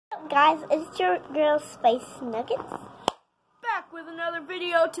up, guys? It's your girl Space Nuggets. Back with another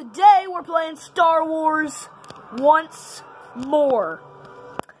video. Today we're playing Star Wars once more.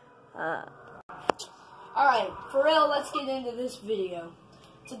 Alright, for real, let's get into this video.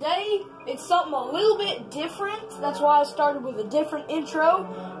 Today, it's something a little bit different. That's why I started with a different intro.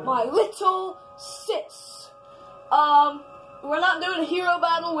 My little sis. We're not doing a hero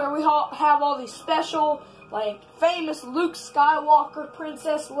battle where we have all these special, like, famous Luke Skywalker,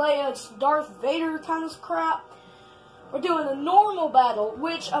 Princess Leia, Darth Vader kind of crap. We're doing a normal battle,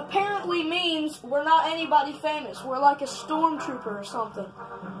 which apparently means we're not anybody famous. We're like a stormtrooper or something,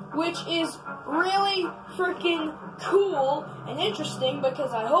 which is really freaking cool and interesting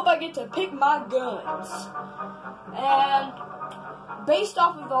because I hope I get to pick my guns. And based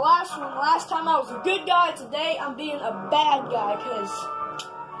off of the last one, last time I was a good guy, today I'm being a bad guy because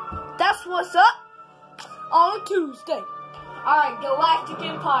that's what's up on a Tuesday. Alright, Galactic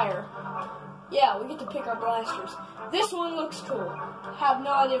Empire. Yeah, we get to pick our blasters. This one looks cool. Have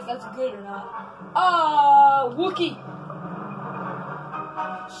no idea if that's good or not. Wookiee.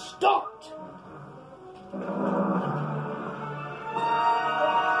 Start.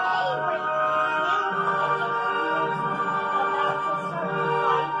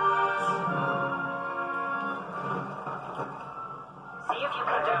 See if you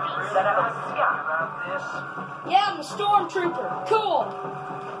can defeat Senator Scott. Yeah, I'm a stormtrooper. Cool.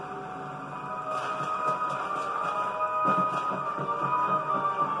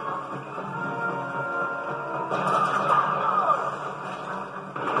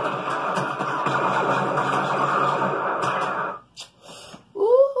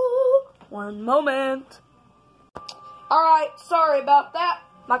 One moment. Alright, sorry about that.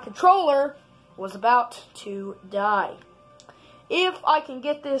 My controller was about to die. If I can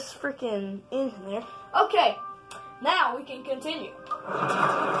get this freaking in there. Okay, now we can continue. Good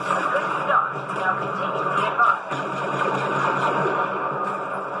start. Now continue to advance.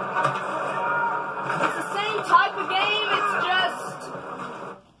 It's the same type of game, it's just...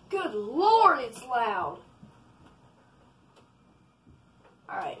 Good Lord, it's loud.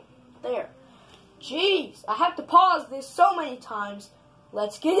 Alright, there. Jeez, I have to pause this so many times.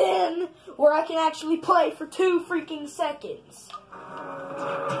 Let's get in, where I can actually play for 2 freaking seconds.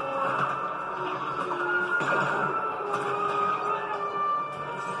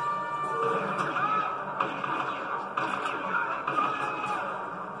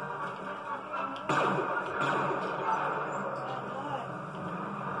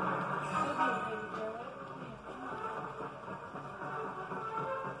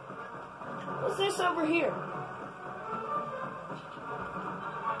 What's this over here?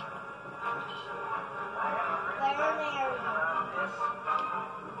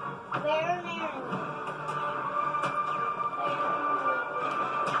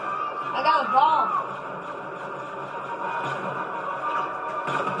 I got a bomb.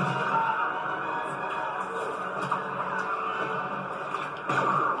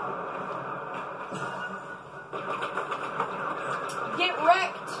 Get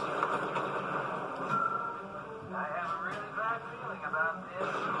wrecked. I have a really bad feeling about this.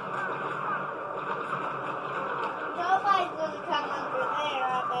 Nobody's gonna come under there, I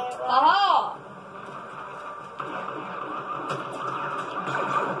bet. Aha!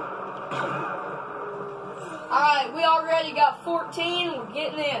 Alright, we already got 14. We're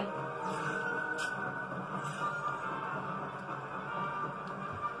getting in.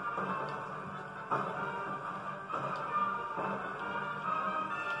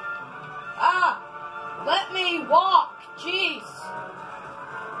 Let me walk. Jeez.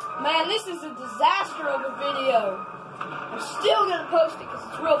 Man, this is a disaster of a video. I'm still going to post it because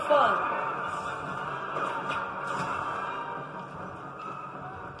it's real fun.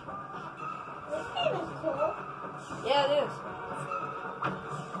 This game is cool. Yeah, it is.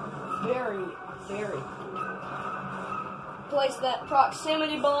 Very, very cool. Place that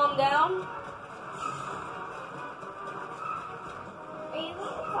proximity bomb down. Are you going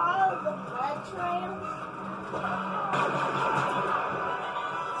to follow the blood trails?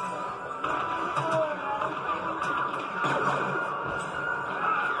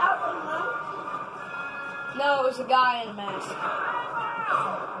 No, it was a guy in a mask.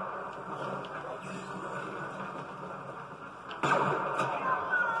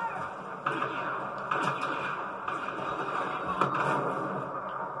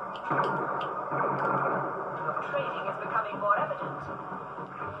 Your training is becoming more evident.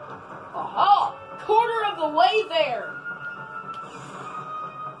 Aha! Quarter of the way there!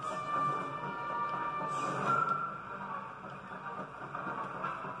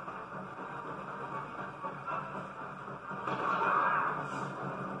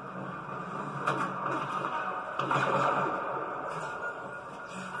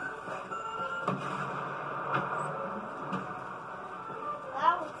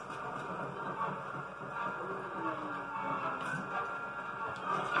 That was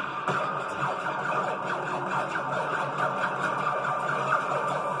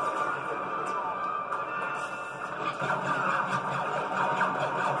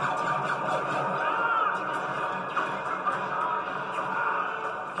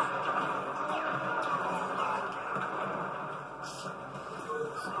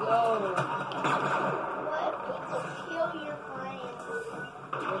Go. what if people kill your friends?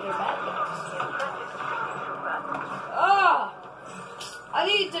 Well, they're bad guys. Ah! I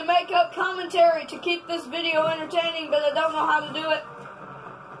need to make up commentary to keep this video entertaining, but I don't know how to do it.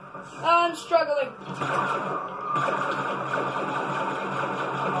 I'm struggling.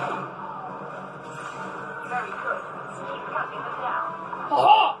 Very good. Keep cutting them down.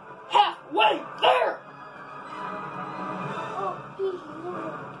 Aha! Halfway there!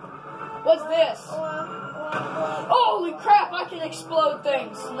 What's this? Holy crap, I can explode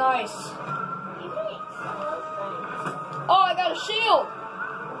things. Nice. You can explode things. Oh, I got a shield.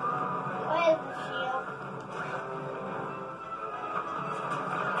 What is the shield?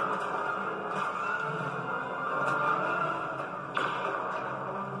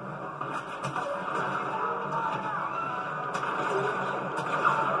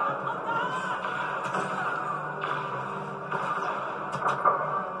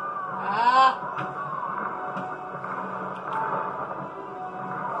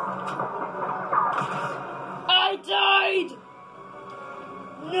 I died!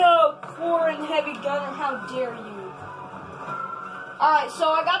 No, foreign heavy gunner, how dare you. Alright, so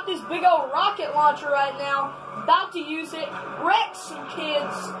I got this big old rocket launcher right now. About to use it. Wreck some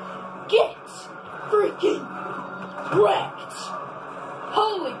kids. Get freaking wrecked.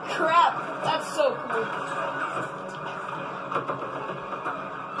 Holy crap, that's so cool.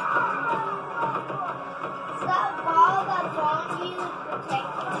 Is that ball that's on you is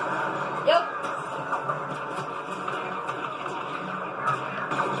protecting you? Yep.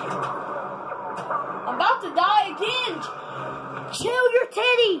 I'm about to die again. Chill your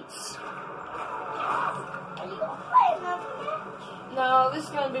titties. Are you gonna play another match? No, this is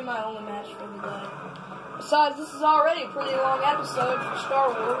going to be my only match for the day. Besides, this is already a pretty long episode for Star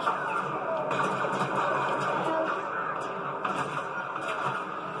Wars.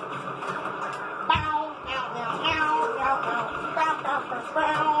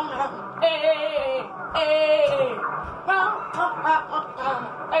 Hey, hey.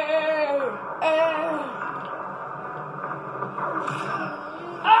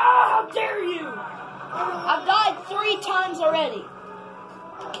 Ah, how dare you! I've died 3 times already.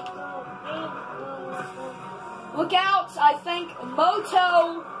 Look out, I think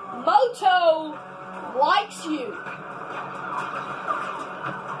Moto likes you.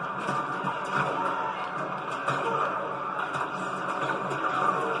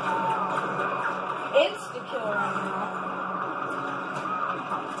 Insta-kill right now.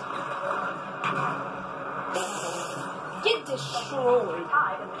 Get destroyed.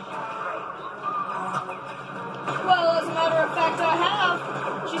 Tied in the shooting range. Well, as a matter of fact, I have.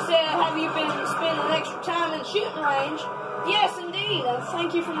 She said, have you been spending extra time in the shooting range? Yes, indeed.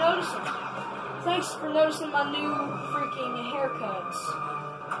 Thank you for noticing. Thanks for noticing my new freaking haircuts.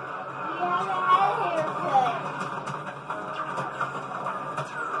 You haven't had a haircut.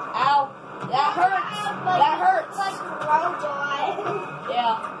 Ow. That hurts. That hurts. Like a robot.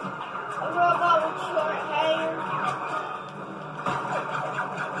 Yeah. A robot with short hair.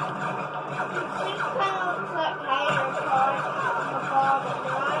 It kind of looks like hair part on the bottom,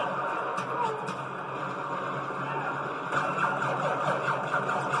 right?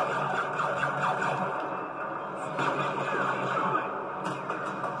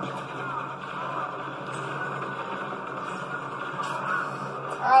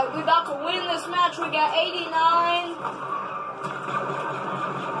 Alright, we're about to win this match. We got 89.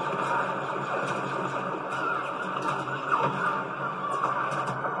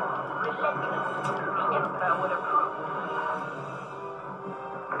 The Emperor would approve.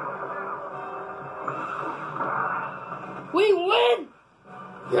 We win!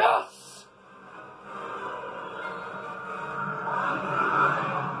 Yes!